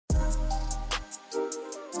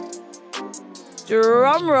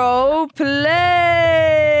Drum roll, please.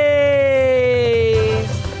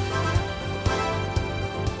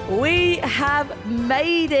 We have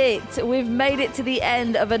made it. We've made it to the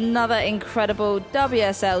end of another incredible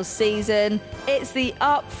WSL season. It's the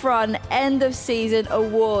Upfront End of Season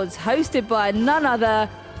Awards, hosted by none other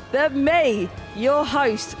than me, your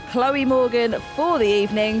host, Chloe Morgan, for the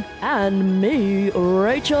evening. And me,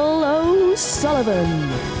 Rachel O'Sullivan.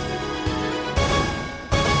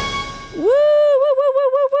 Woo, woo, woo, woo,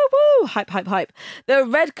 woo, woo, woo. Hype, hype, hype. The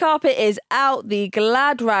red carpet is out, the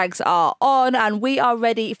glad rags are on, and we are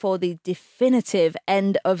ready for the definitive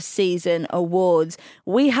end of season awards.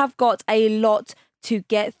 We have got a lot to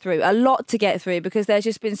get through, because there's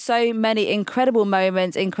just been so many incredible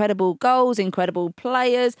moments, incredible goals, incredible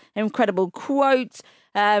players, incredible quotes.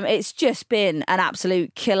 It's just been an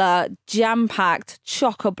absolute killer, jam-packed,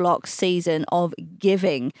 chock-a-block season of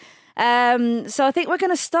giving. So I think we're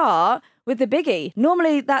going to start with the biggie.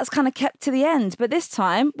 Normally that's kind of kept to the end, but this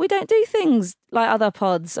time we don't do things like other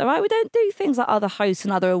pods, all right? We don't do things like other hosts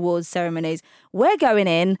and other awards ceremonies. We're going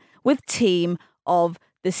in with Team of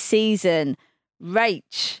the Season.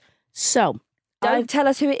 Rach. So, don't tell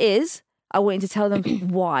us who it is. I want you to tell them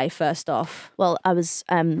why first off. Well, I was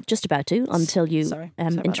just about to until you Sorry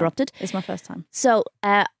interrupted. It's my first time. So,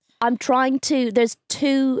 I'm trying to. There's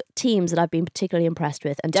two teams that I've been particularly impressed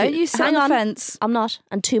with, and don't you sit on the fence. I'm not,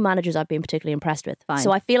 and two managers I've been particularly impressed with. Fine.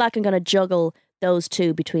 So I feel like I'm going to juggle those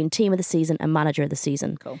two between Team of the Season and Manager of the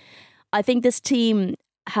Season. Cool. I think this team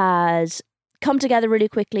has come together really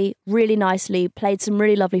quickly, really nicely, played some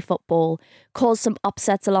really lovely football, caused some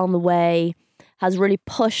upsets along the way, has really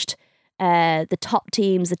pushed the top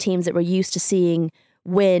teams, the teams that we're used to seeing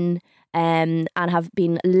win. And have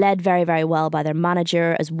been led very, very well by their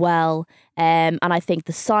manager as well. And I think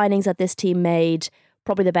the signings that this team made,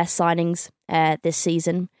 probably the best signings this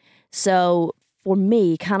season. So for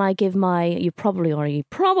me, can I give you probably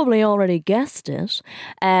already guessed it,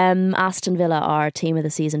 Aston Villa are Team of the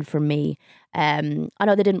Season for me. I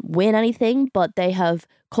know they didn't win anything, but they have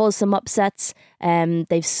caused some upsets.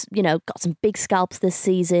 They've got some big scalps this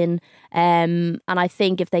season. And I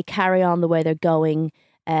think if they carry on the way they're going,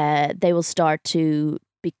 they will start to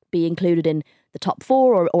be included in the top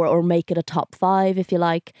four or make it a top five, if you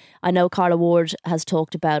like. I know Carla Ward has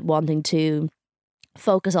talked about wanting to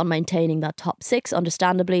focus on maintaining that top six,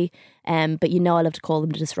 understandably. But I love to call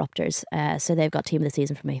them the disruptors. So they've got Team of the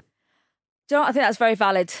Season for me. Do you know what? I think that's very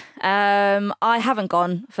valid. I haven't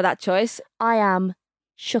gone for that choice. I am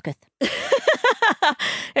shooketh.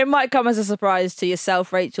 It might come as a surprise to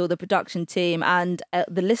yourself, Rachel, the production team, and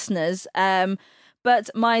the listeners.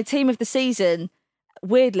 But my Team of the Season,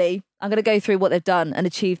 weirdly, I'm going to go through what they've done and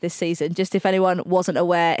achieved this season. Just if anyone wasn't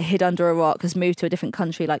aware, hid under a rock, has moved to a different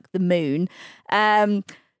country like the moon.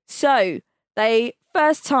 So they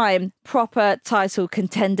first time proper title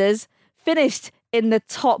contenders, finished in the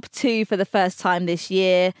top two for the first time this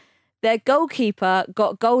year. Their goalkeeper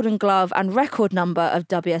got Golden Glove and record number of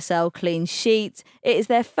WSL clean sheets. It is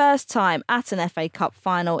their first time at an FA Cup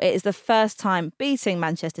final. It is the first time beating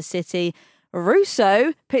Manchester City.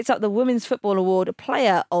 Russo picked up the Women's Football Award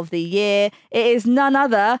Player of the Year. It is none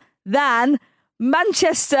other than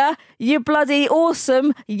Manchester, you bloody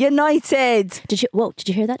awesome United. Did you hear that? Did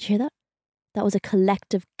you hear that? That was a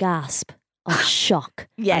collective gasp of shock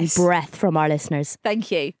yes. and breath from our listeners.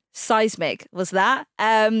 Thank you. Seismic was that.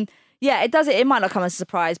 Yeah, it does. It might not come as a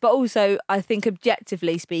surprise, but also I think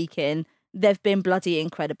objectively speaking, they've been bloody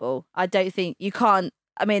incredible. I don't think you can't.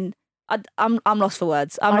 I mean, I'm lost for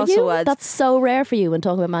words. I'm lost for words. That's so rare for you when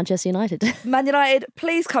talking about Manchester United. Man United,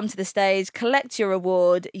 please come to the stage, collect your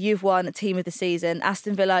award. You've won Team of the Season.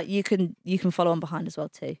 Aston Villa, you can follow on behind as well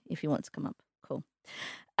too if you want to come up. Cool.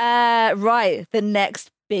 Right, the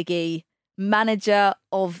next biggie, Manager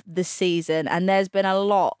of the Season, and there's been a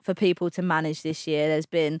lot for people to manage this year. There's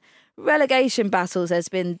been relegation battles, there's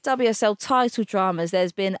been WSL title dramas,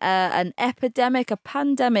 there's been an epidemic, a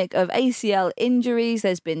pandemic of ACL injuries,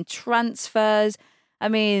 there's been transfers. I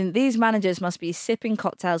mean, these managers must be sipping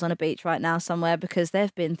cocktails on a beach right now somewhere because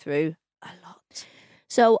they've been through a lot.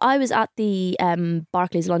 So I was at the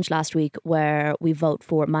Barclays lunch last week where we vote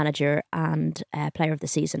for manager and player of the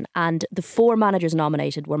season, and the four managers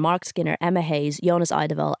nominated were Mark Skinner, Emma Hayes, Jonas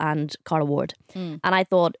Eidevall and Carla Ward. And I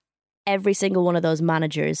thought every single one of those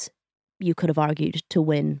managers you could have argued to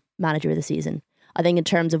win manager of the season. I think in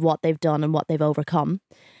terms of what they've done and what they've overcome.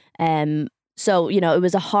 So, it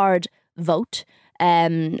was a hard vote.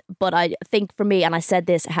 But I think for me, and I said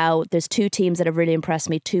this, how there's two teams that have really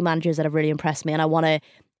impressed me, two managers that have really impressed me, and I want to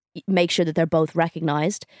make sure that they're both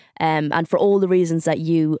recognised. And for all the reasons that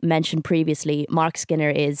you mentioned previously, Mark Skinner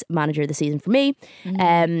is manager of the season for me.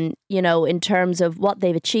 You know, in terms of what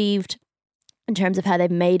they've achieved, in terms of how they've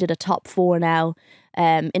made it a top 4 now,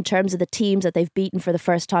 in terms of the teams that they've beaten for the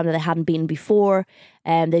first time that they hadn't beaten before.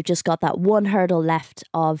 They've just got that one hurdle left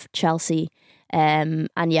of Chelsea. And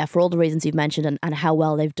yeah, for all the reasons you've mentioned and how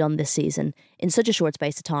well they've done this season in such a short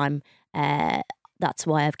space of time, that's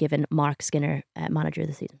why I've given Mark Skinner manager of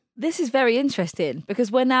the season. This is very interesting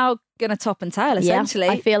because we're now going to top and tail, essentially.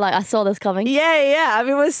 Yeah, I feel like I saw this coming. Yeah. I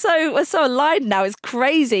mean, we're so aligned now. It's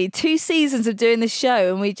crazy. 2 seasons of doing this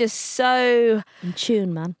show and we just so... In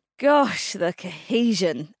tune, man. Gosh, the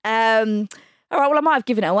cohesion. All right, well, I might have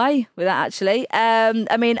given it away with that, actually.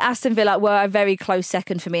 I mean, Aston Villa were a very close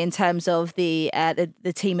second for me in terms of the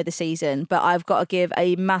team of the season, but I've got to give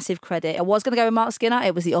a massive credit. I was going to go with Mark Skinner.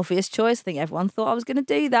 It was the obvious choice. I think everyone thought I was going to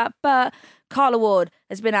do that, but Carla Ward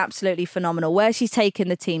has been absolutely phenomenal. Where she's taken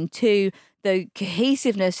the team to, the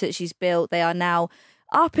cohesiveness that she's built, they are now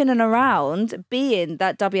up in and around being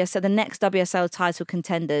that WSL, the next WSL title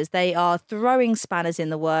contenders. They are throwing spanners in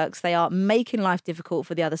the works. They are making life difficult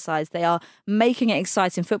for the other sides. They are making it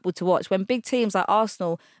exciting football to watch. When big teams like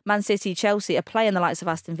Arsenal, Man City, Chelsea are playing the likes of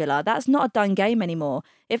Aston Villa, that's not a done game anymore.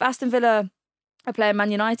 If Aston Villa are playing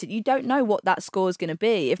Man United, you don't know what that score is going to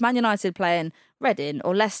be. If Man United are playing Reading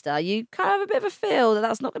or Leicester, you kind of have a bit of a feel that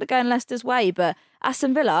that's not going to go in Leicester's way. But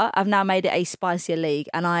Aston Villa have now made it a spicier league,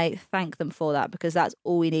 and I thank them for that because that's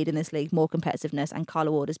all we need in this league, more competitiveness, and Carla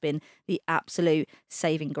Ward has been the absolute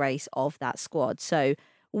saving grace of that squad. So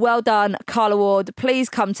well done, Carla Ward. Please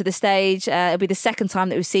come to the stage. It'll be the second time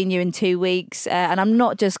that we've seen you in 2 weeks. And I'm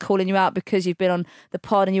not just calling you out because you've been on the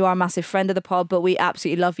pod and you are a massive friend of the pod, but we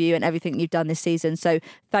absolutely love you and everything you've done this season. So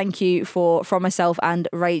thank you from myself and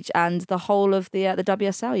Rach and the whole of the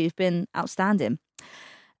WSL. You've been outstanding.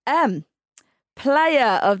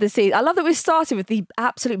 Player of the season. I love that we started with the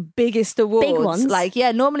absolute biggest awards. Big ones. Like,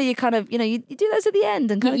 yeah, normally you kind of, you do those at the end.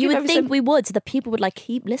 And kind you of would think we would, so that people would like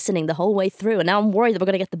keep listening the whole way through. And now I'm worried that we're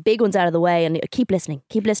going to get the big ones out of the way and keep listening.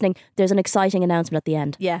 There's an exciting announcement at the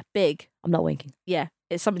end. Yeah, big. I'm not winking. Yeah,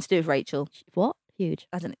 it's something to do with Rachel. What? Huge.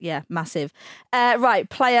 Yeah, massive. Right,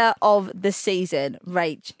 player of the season.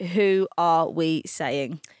 Rach, who are we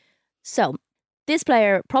saying? So, this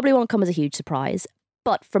player probably won't come as a huge surprise,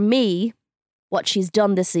 but for me, what she's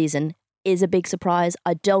done this season is a big surprise.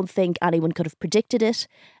 I don't think anyone could have predicted it.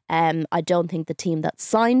 I don't think the team that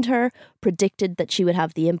signed her predicted that she would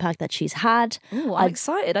have the impact that she's had. Ooh, I'm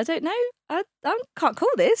excited. I don't know. I can't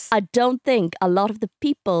call this. I don't think a lot of the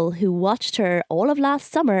people who watched her all of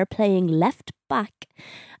last summer playing left back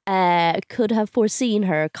could have foreseen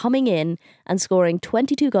her coming in and scoring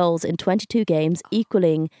 22 goals in 22 games,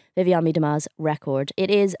 equaling Viviane Miedema's record. It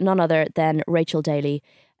is none other than Rachel Daly.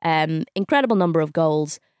 Incredible number of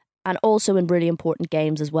goals and also in really important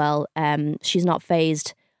games as well. She's not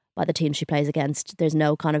fazed by the team she plays against. There's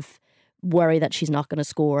no kind of worry that she's not going to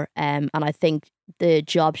score. And I think the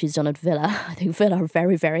job she's done at Villa, I think Villa are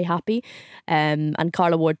very, very happy. And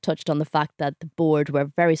Carla Ward touched on the fact that the board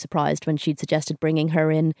were very surprised when she'd suggested bringing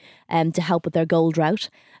her in to help with their goal drought.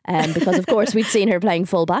 Because of course we'd seen her playing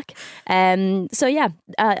fullback. So yeah,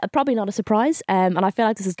 probably not a surprise. And I feel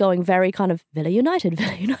like this is going very kind of Villa United.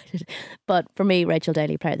 But for me, Rachel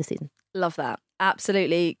Daly, player of the season. Love that.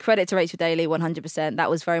 Absolutely. Credit to Rachel Daly, 100%. That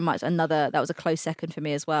was very much that was a close second for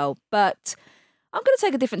me as well. But I'm going to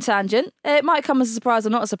take a different tangent. It might come as a surprise or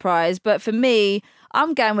not a surprise, but for me,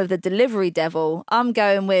 I'm going with the delivery devil. I'm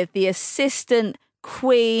going with the assistant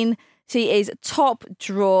queen. She is top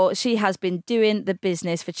draw. She has been doing the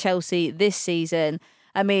business for Chelsea this season.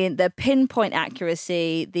 I mean, the pinpoint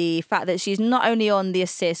accuracy, the fact that she's not only on the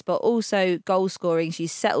assist, but also goal scoring. She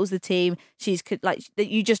settles the team. She's like,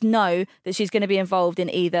 you just know that she's going to be involved in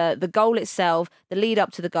either the goal itself, the lead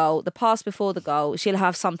up to the goal, the pass before the goal. She'll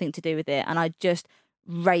have something to do with it. And I just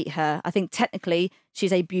rate her. I think technically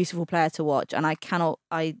she's a beautiful player to watch. And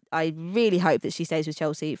I really hope that she stays with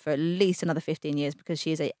Chelsea for at least another 15 years because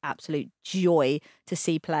she is an absolute joy to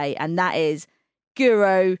see play. And that is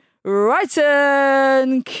Guro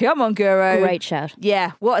Reiten. Come on, Guro. Great shout.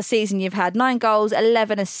 Yeah, what a season you've had. 9 goals,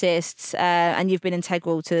 11 assists, and you've been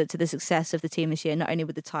integral to the success of the team this year, not only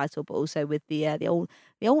with the title, but also with the old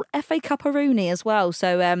FA Cup-a-rooney as well.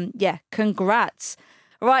 So, yeah, congrats.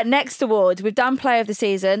 Right, next award. We've done Player of the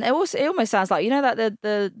Season. It almost sounds like, that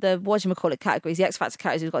the whatchamacallit categories, the X Factor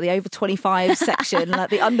categories, we've got the over 25 section,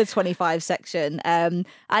 like the under 25 section. And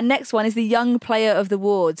next one is the Young Player of the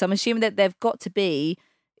Award. So I'm assuming that they've got to be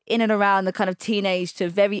in and around the kind of teenage to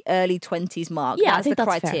very early 20s mark. Yeah, that's I think the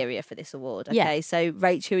that's criteria for this award. Yeah. Okay, so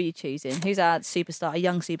Rach, who are you choosing? Who's our superstar, a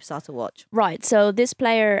young superstar to watch? Right, so this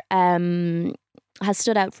player has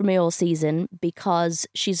stood out for me all season because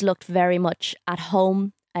she's looked very much at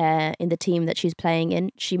home in the team that she's playing in.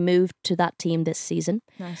 She moved to that team this season.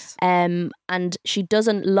 Nice. And she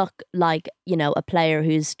doesn't look like, a player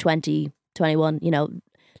who's 20, 21,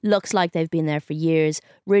 looks like they've been there for years,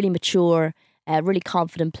 really mature, really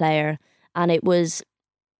confident player. And it was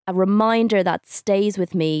a reminder that stays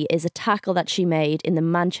with me is a tackle that she made in the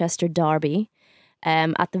Manchester derby.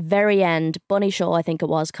 At the very end, Bunny Shaw, I think it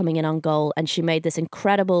was, coming in on goal, and she made this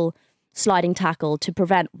incredible sliding tackle to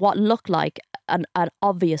prevent what looked like an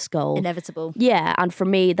obvious goal. Inevitable. Yeah, and for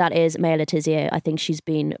me, that is Maya Letizier. I think she's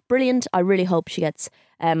been brilliant. I really hope she gets,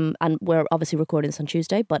 and we're obviously recording this on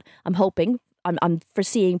Tuesday, but I'm hoping, I'm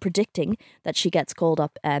predicting that she gets called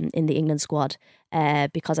up in the England squad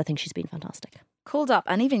because I think she's been fantastic. Called up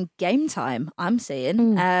and even game time, I'm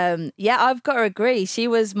seeing. Yeah, I've got to agree. She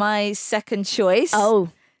was my second choice. Oh.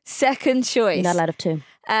 Second choice. You're not allowed of two.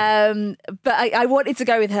 But I wanted to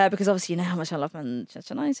go with her because obviously you know how much I love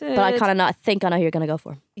Manchester United. But I kind of not think I know who you're going to go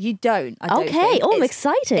for. You don't. I don't okay. think. Oh, I'm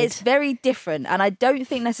excited. It's very different. And I don't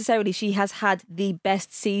think necessarily she has had the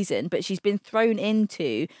best season, but she's been thrown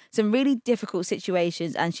into some really difficult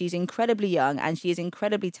situations and she's incredibly young and she is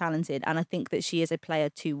incredibly talented. And I think that she is a player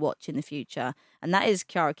to watch in the future. And that is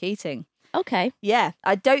Kiara Keating. Okay. Yeah,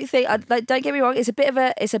 I don't think. Don't get me wrong. It's a bit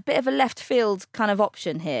of a left field kind of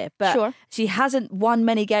option here, but Sure. She hasn't won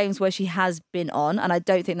many games where she has been on, and I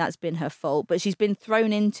don't think that's been her fault. But she's been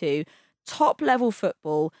thrown into top level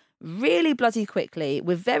football really bloody quickly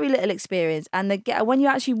with very little experience. And when you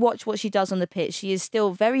actually watch what she does on the pitch, she is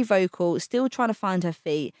still very vocal, still trying to find her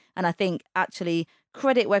feet. And I think actually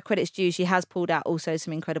credit where credit's due, she has pulled out also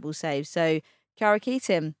some incredible saves. So Kiara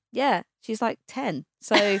Keating, yeah, she's like 10.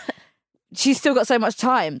 So. She's still got so much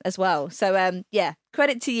time as well. So, yeah,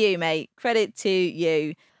 credit to you, mate. Credit to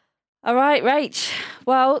you. All right, Rach.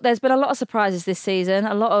 Well, there's been a lot of surprises this season,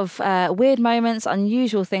 a lot of weird moments,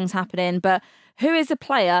 unusual things happening. But who is the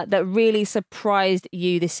player that really surprised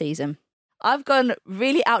you this season? I've gone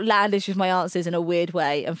really outlandish with my answers in a weird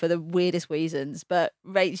way and for the weirdest reasons. But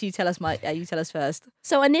Rach, you tell us first.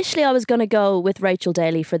 So initially I was going to go with Rachel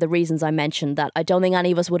Daly for the reasons I mentioned, that I don't think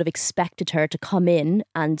any of us would have expected her to come in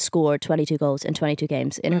and score 22 goals in 22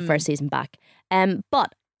 games in her first season back.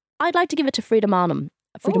 But I'd like to give it to Frida Maanum.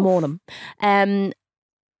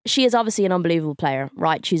 She is obviously an unbelievable player,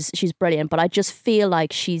 right? She's brilliant, but I just feel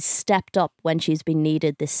like she's stepped up when she's been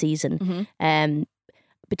needed this season.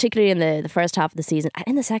 Particularly in the first half of the season and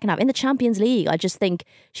in the second half, in the Champions League. I just think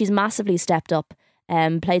she's massively stepped up,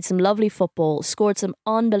 played some lovely football, scored some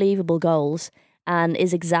unbelievable goals, and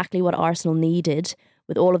is exactly what Arsenal needed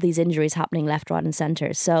with all of these injuries happening left, right and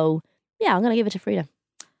centre. So, yeah, I'm going to give it to Frida.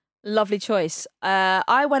 Lovely choice.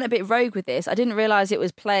 I went a bit rogue with this. I didn't realise it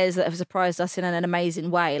was players that have surprised us in an amazing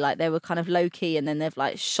way. Like they were kind of low key and then they've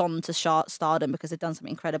like shone to stardom because they've done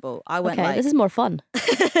something incredible. This is more fun.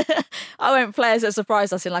 I went players that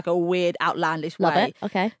surprised us in like a weird, outlandish way. Love it.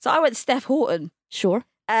 Okay. So I went Steph Horton. Sure.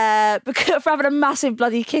 Because for having a massive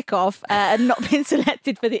bloody kickoff and not being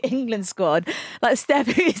selected for the England squad. Like Steph,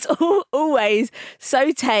 who is always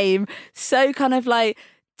so tame, so kind of like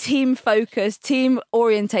team focused, team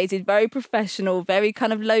orientated, very professional, very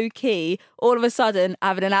kind of low key, all of a sudden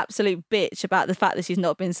having an absolute bitch about the fact that she's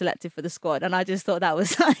not been selected for the squad. And I just thought that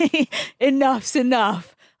was like, enough's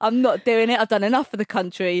enough. I'm not doing it. I've done enough for the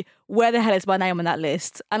country. Where the hell is my name on that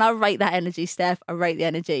list? And I rate that energy, Steph. I rate the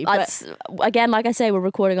energy. But again, like I say, we're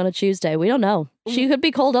recording on a Tuesday. We don't know. She could be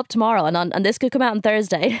called up tomorrow and this could come out on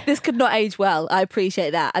Thursday. This could not age well. I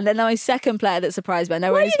appreciate that. And then my second player that surprised me. I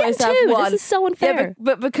know we're only supposed to have two? one. This is so unfair. Yeah,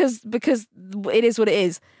 but because it is what it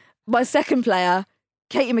is. My second player,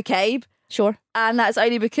 Katie McCabe. Sure. And that's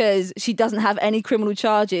only because she doesn't have any criminal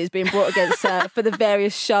charges being brought against her for the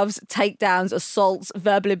various shoves, takedowns, assaults,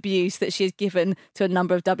 verbal abuse that she has given to a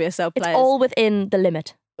number of WSL players. It's all within the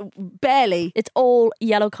limit. Barely. It's all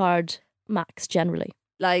yellow card max generally.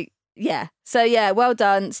 Like, yeah. So, yeah, well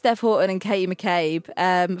done, Steph Horton and Katie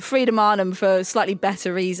McCabe. Frida Maanum for slightly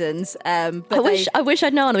better reasons. But I wish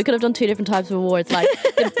I'd known. We could have done two different types of awards, like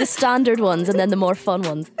the standard ones and then the more fun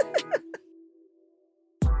ones.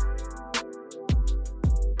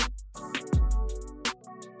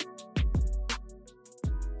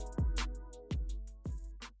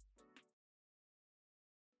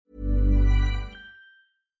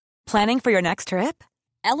 Planning for your next trip?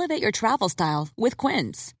 Elevate your travel style with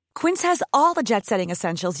Quince. Quince has all the jet-setting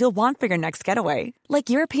essentials you'll want for your next getaway, like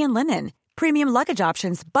European linen, premium luggage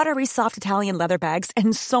options, buttery soft Italian leather bags,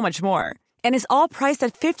 and so much more. And is all priced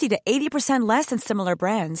at 50 to 80% less than similar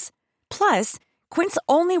brands. Plus, Quince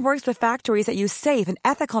only works with factories that use safe and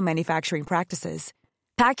ethical manufacturing practices.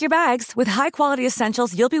 Pack your bags with high-quality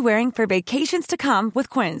essentials you'll be wearing for vacations to come with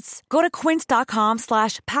Quince. Go to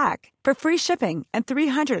quince.com/pack for free shipping and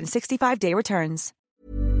 365-day returns.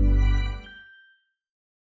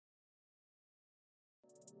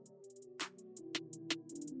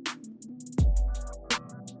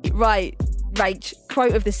 Right, Rach,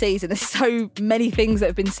 quote of the season. There's so many things that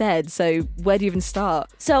have been said, so where do you even start?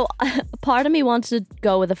 So part of me wanted to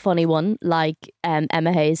go with a funny one, like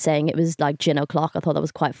Emma Hayes saying it was like gin o'clock. I thought that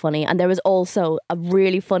was quite funny. And there was also a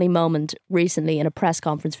really funny moment recently in a press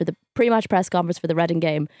conference for the pre-match press conference for the Reading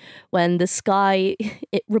game when the Sky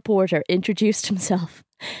reporter introduced himself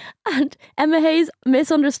and Emma Hayes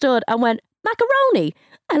misunderstood and went, macaroni.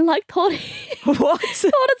 And like thought What?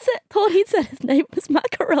 thought he'd said his name was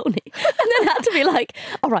Macaroni, and then had to be like,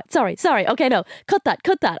 all right, sorry, okay, no, cut that,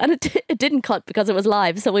 and it didn't cut because it was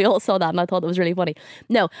live, so we all saw that, and I thought that was really funny.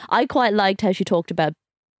 No, I quite liked how she talked about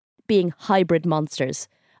being hybrid monsters.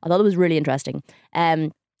 I thought it was really interesting,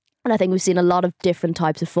 and I think we've seen a lot of different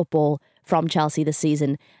types of football from Chelsea this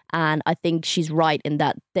season, and I think she's right in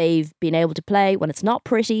that they've been able to play when it's not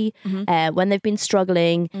pretty, when they've been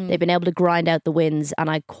struggling, they've been able to grind out the wins,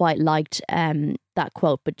 and I quite liked that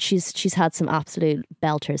quote. But she's had some absolute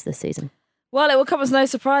belters this season. Well, it will come as no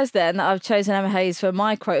surprise then that I've chosen Emma Hayes for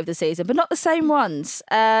my quote of the season, but not the same ones.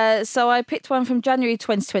 So I picked one from January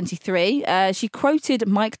 2023. She quoted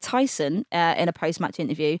Mike Tyson in a post-match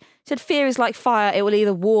interview. She said, "Fear is like fire; it will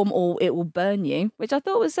either warm or it will burn you," which I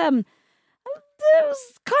thought was it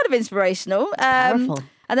was kind of inspirational. Powerful.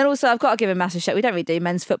 And then also, I've got to give a massive shout. We don't really do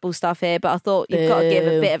men's football stuff here, but I thought you've got to give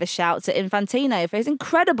a bit of a shout to Infantino for his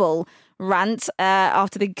incredible rant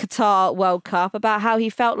after the Qatar World Cup about how he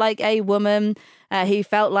felt like a woman, he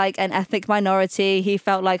felt like an ethnic minority, he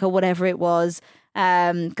felt like a whatever it was.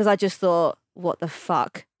 Because I just thought, what the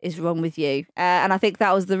fuck is wrong with you? And I think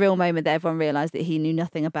that was the real moment that everyone realised that he knew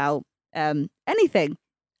nothing about anything.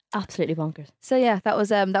 Absolutely bonkers. So yeah, that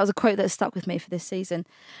was a quote that stuck with me for this season.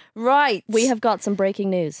 Right. We have got some breaking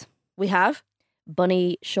news. We have?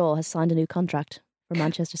 Bunny Shaw has signed a new contract for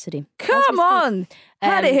Manchester City. Come on!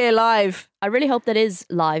 Had it here live. I really hope that is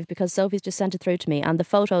live because Sophie's just sent it through to me and the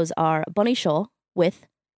photos are Bunny Shaw with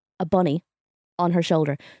a bunny on her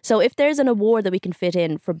shoulder. So if there's an award that we can fit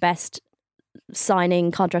in for best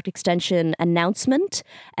signing, contract extension, announcement,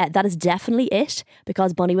 that is definitely it,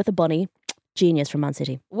 because Bunny with a bunny, genius from Man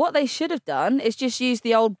City. What they should have done is just use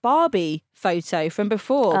the old Barbie photo from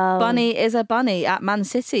before. Bunny is a bunny at Man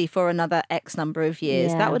City for another X number of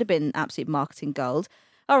years. Yeah. That would have been absolute marketing gold.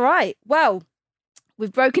 All right, well,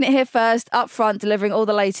 we've broken it here first, up front, delivering all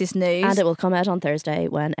the latest news. And it will come out on Thursday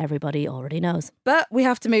when everybody already knows. But we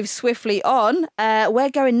have to move swiftly on. We're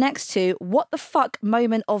going next to what the fuck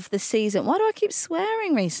moment of the season. Why do I keep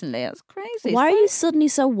swearing recently? That's crazy. Why are you suddenly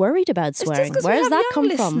so worried about swearing? Where Where does that come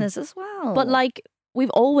from? listeners as well. But like, we've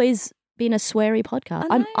always been a sweary podcast.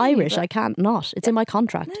 I I'm know, Irish. but- I can't not. It's in my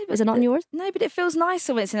contract. No, but Is it not in yours? No, but it feels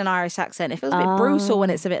nicer when it's in an Irish accent. It feels a bit brutal when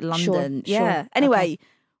it's a bit London. Sure, Yeah. sure. Anyway, Okay.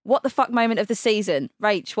 what the fuck moment of the season?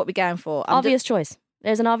 Rach, what we going for? Obvious choice.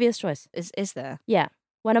 There's an obvious choice. Is there? Yeah.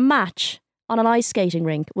 When a match on an ice skating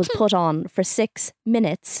rink was put on for 6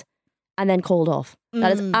 minutes and then called off.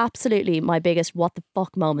 That is absolutely my biggest what the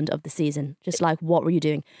fuck moment of the season. Just like, what were you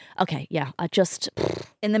doing? Okay, yeah, I just...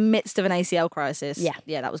 In the midst of an ACL crisis. Yeah.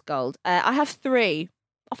 Yeah, that was gold. I have 3.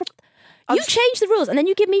 You change the rules and then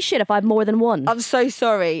you give me shit if I have more than one. I'm so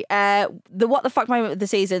sorry. The what the fuck moment of the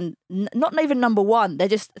season, not even number 1. They're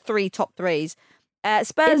just 3 top 3s.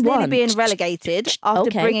 Spurs In nearly one. being relegated after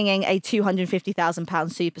Okay. bringing in a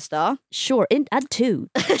 £250,000 superstar. Sure, add 2.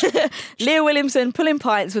 Leah Williamson pulling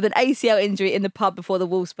pints with an ACL injury in the pub before the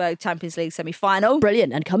Wolfsburg Champions League semi-final.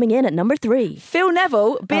 Brilliant. And coming in at number 3. Phil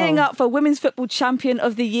Neville being Oh. up for Women's Football Champion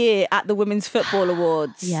of the Year at the Women's Football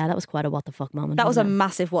Awards. Yeah, that was quite a what the fuck moment. That was a wasn't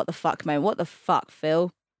massive what the fuck moment. What the fuck,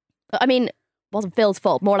 Phil? it? I mean, wasn't Phil's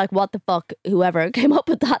fault. More like what the fuck whoever came up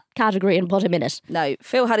with that category and put him in it. No,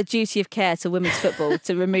 Phil had a duty of care to women's football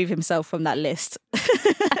to remove himself from that list.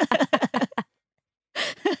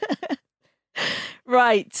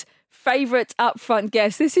 Right. Favourite upfront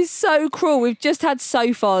guest. This is so cruel. We've just had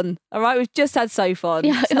Soph on. All right, we've just had Soph on.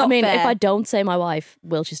 Yeah, It's not I mean, fair. if I don't say my wife,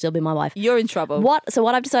 will she still be my wife? You're in trouble. So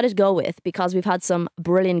what I've decided to go with, because we've had some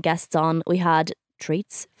brilliant guests on, we had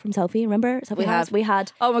treats from Sophie, remember? Sophie We Harris? have. We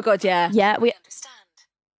had, Oh my God, yeah. yeah, we...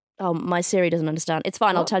 Oh, my Siri doesn't understand. It's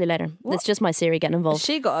fine. I'll tell you later. It's just my Siri getting involved. Has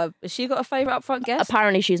she got a favourite upfront guest?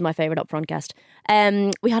 Apparently, she's my favourite upfront guest.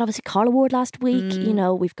 We had obviously Carla Ward last week. You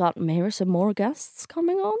know, we've got maybe some more guests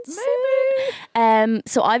coming on soon.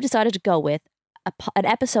 So I've decided to go with an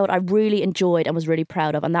episode I really enjoyed and was really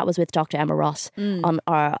proud of, and that was with Dr. Emma Ross on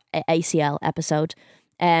our ACL episode.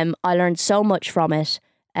 I learned so much from it.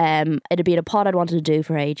 It had been a pod I'd wanted to do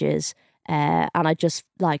for ages, and I just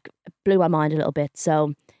blew my mind a little bit.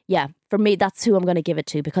 So yeah, for me, that's who I'm going to give it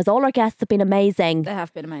to, because all our guests have been amazing. They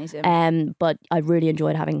have been amazing. But I really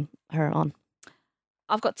enjoyed having her on.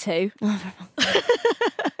 I've got two.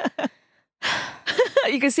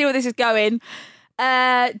 You can see where this is going.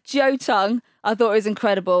 Jo Tung, I thought it was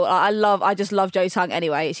incredible. I just love Jo Tung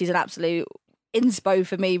anyway. She's an absolute inspo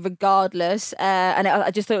for me regardless. And I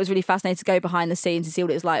just thought it was really fascinating to go behind the scenes and see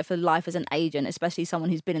what it was like for life as an agent, especially someone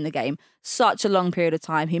who's been in the game such a long period of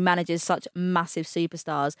time, who manages such massive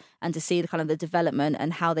superstars, and to see the kind of the development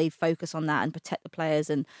and how they focus on that and protect the players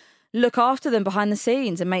and look after them behind the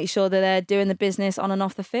scenes and make sure that they're doing the business on and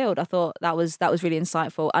off the field. I thought that was really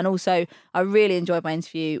insightful. And also, I really enjoyed my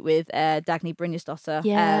interview with Dagny Brynjarsdottir.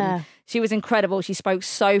 Yeah. She was incredible. She spoke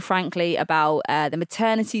so frankly about the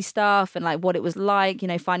maternity stuff and what it was like,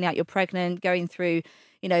 finding out you're pregnant, going through,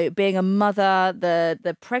 being a mother,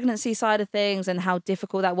 the pregnancy side of things, and how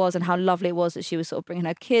difficult that was, and how lovely it was that she was sort of bringing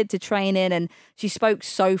her kid to training. And she spoke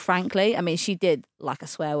so frankly. I mean, she did like a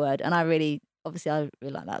swear word, and I really like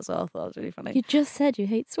that as well. I thought it was really funny. You just said you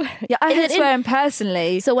hate swearing. Yeah, I hate swearing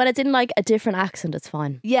personally. So when it's in a different accent, it's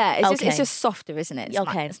fine. Yeah, it's just softer, isn't it?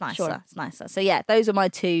 It's nicer. Sure. It's nicer. So yeah, those are my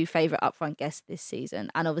two favourite upfront guests this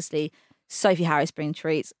season. And obviously Sophie Harris bringing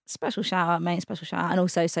treats. Special shout out, mate. Special shout out. And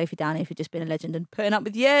also Sophie Downey, who's just been a legend and putting up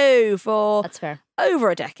with you for That's fair.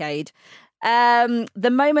 Over a decade. The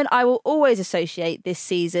moment I will always associate this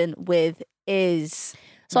season with is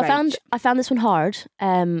So Rach. I found this one hard.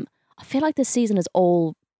 I feel like this season is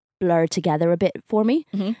all blurred together a bit for me,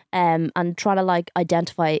 and trying to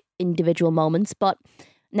identify individual moments. But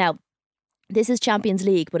now, this is Champions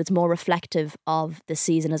League, but it's more reflective of the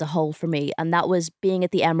season as a whole for me. And that was being at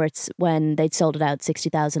the Emirates when they'd sold it out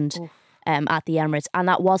 60,000 at the Emirates. And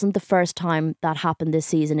that wasn't the first time that happened this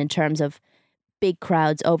season in terms of big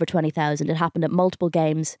crowds over 20,000. It happened at multiple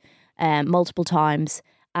games, multiple times.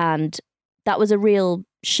 And that was a real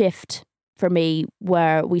shift for me,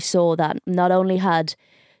 where we saw that not only had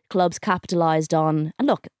clubs capitalised on, and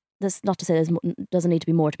look, this not to say there doesn't need to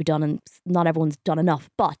be more to be done, and not everyone's done enough,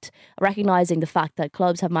 but recognising the fact that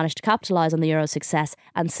clubs have managed to capitalise on the Euro success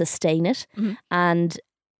and sustain it, and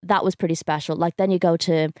that was pretty special. Then you go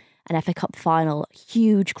to an FA Cup final,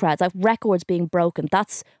 huge crowds, records being broken.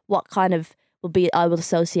 That's what kind of I will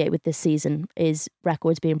associate with this season, is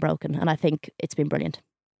records being broken, and I think it's been brilliant.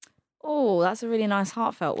 Oh, that's a really nice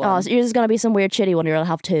heartfelt one. Oh, so yours is going to be some weird chitty one. You'll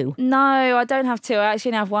have two. No, I don't have two. I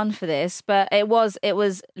actually have one for this, but it was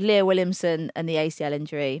Leah Williamson and the ACL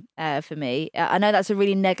injury for me. I know that's a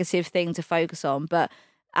really negative thing to focus on, but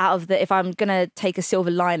if I'm going to take a silver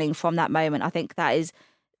lining from that moment, I think that is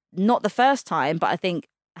not the first time, but I think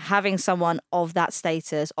having someone of that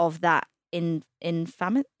status, of that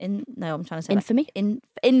infamy,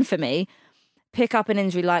 pick up an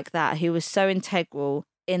injury like that, who was so integral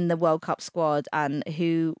in the World Cup squad, and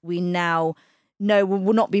who we now know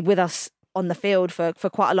will not be with us on the field for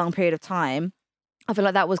quite a long period of time. I feel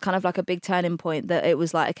like that was kind of a big turning point, that it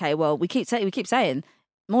was okay, well, we keep saying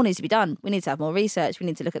more needs to be done. We need to have more research. We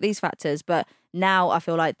need to look at these factors. But now I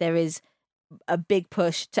feel like there is a big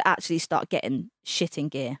push to actually start getting shit in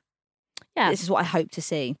gear. Yeah. This is what I hope to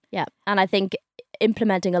see. Yeah. And I think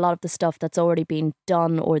implementing a lot of the stuff that's already been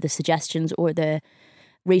done, or the suggestions or the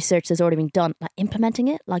research that's already been done, implementing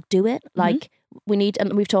it, do it. We need,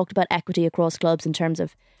 and we've talked about equity across clubs in terms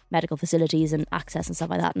of medical facilities and access and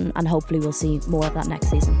stuff like that, and hopefully we'll see more of that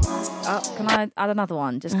next season. Can I add another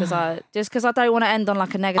one? Just because I don't want to end on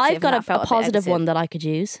a negative. I've got a positive one that I could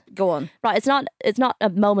use. Go on. Right, it's not a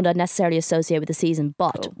moment I'd necessarily associate with the season,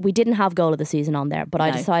 but we didn't have goal of the season on there, but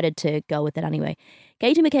I decided to go with it anyway.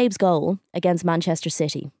 Katie McCabe's goal against Manchester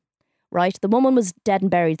City. Right, the woman was dead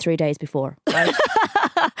and buried 3 days before. Right,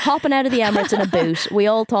 hopping out of the Emirates in a boot. We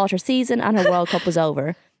all thought her season and her World Cup was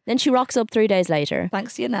over. Then she rocks up 3 days later.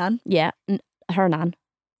 Thanks to your nan. Yeah, her nan.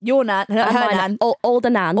 Your nan. Her nan. All the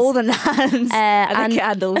nans. All the nans. And the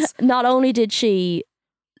candles. Not only did she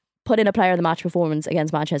put in a player of the match performance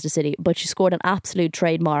against Manchester City, but she scored an absolute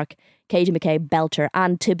trademark Katie McCabe belter.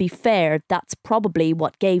 And to be fair, that's probably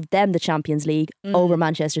what gave them the Champions League over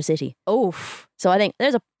Manchester City. Oof. So I think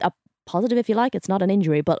there's a positive if you like. It's not an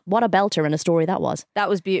injury, but what a belter in a story that was. That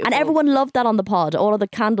was beautiful. And everyone loved that on the pod, all of the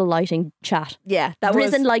candle lighting chat. Yeah, that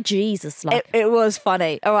Risen was... like Jesus. Like. It was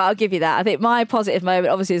funny. All right, I'll give you that. I think my positive moment,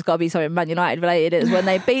 obviously, has got to be something Man United related, is when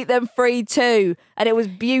they beat them 3-2 and it was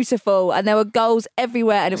beautiful and there were goals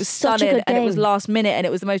everywhere and it was Such a stunning good and it game. was last minute and it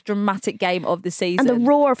was the most dramatic game of the season. And the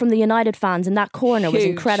roar from the United fans in that corner was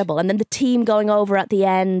Huge. incredible. And then the team going over at the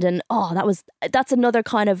end, and that's another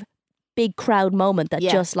kind of big crowd moment that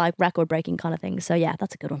just like record breaking kind of thing. So yeah,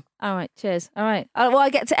 that's a good one. All right, cheers. All right. Well, I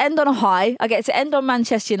get to end on a high. I get to end on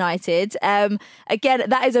Manchester United. Again,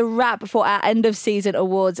 that is a wrap for our end of season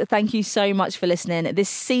awards. Thank you so much for listening. This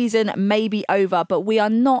season may be over, but we are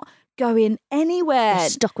not going anywhere. You're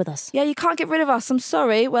stuck with us. Yeah, you can't get rid of us. I'm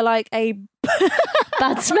sorry. We're like a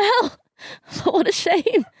Bad smell. What a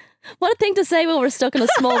shame. What a thing to say when we're stuck in a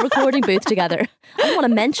small recording booth together. I don't want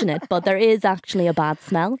to mention it, but there is actually a bad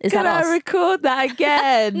smell. Is Can that us? I record that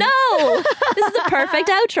again? No! This is a perfect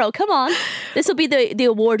outro. Come on. This will be the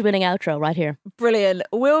award-winning outro right here. Brilliant.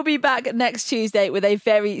 We'll be back next Tuesday with a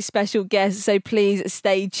very special guest, so please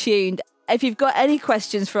stay tuned. If you've got any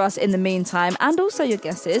questions for us in the meantime, and also your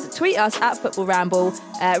guesses, tweet us at Football Ramble.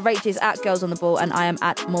 Rach is at Girls on the Ball, and I am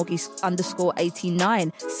at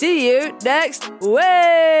Morgie_89. See you next week.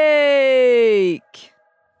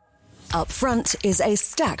 Upfront is a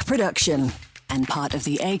Stack production and part of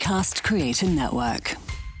the Acast Creator Network.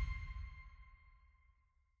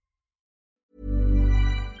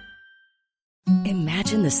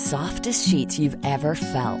 Imagine the softest sheets you've ever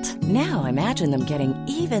felt. Now imagine them getting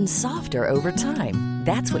even softer over time.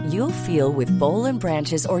 That's what you'll feel with Boll &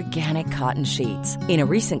 Branch's organic cotton sheets. In a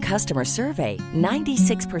recent customer survey,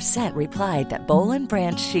 96% replied that Boll &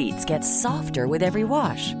 Branch sheets get softer with every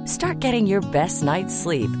wash. Start getting your best night's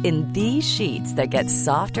sleep in these sheets that get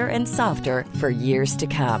softer and softer for years to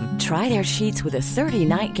come. Try their sheets with a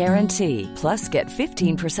 30-night guarantee. Plus, get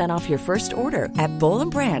 15% off your first order at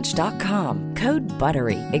bollandbranch.com. Code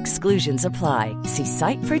BUTTERY. Exclusions apply. See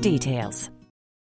site for details.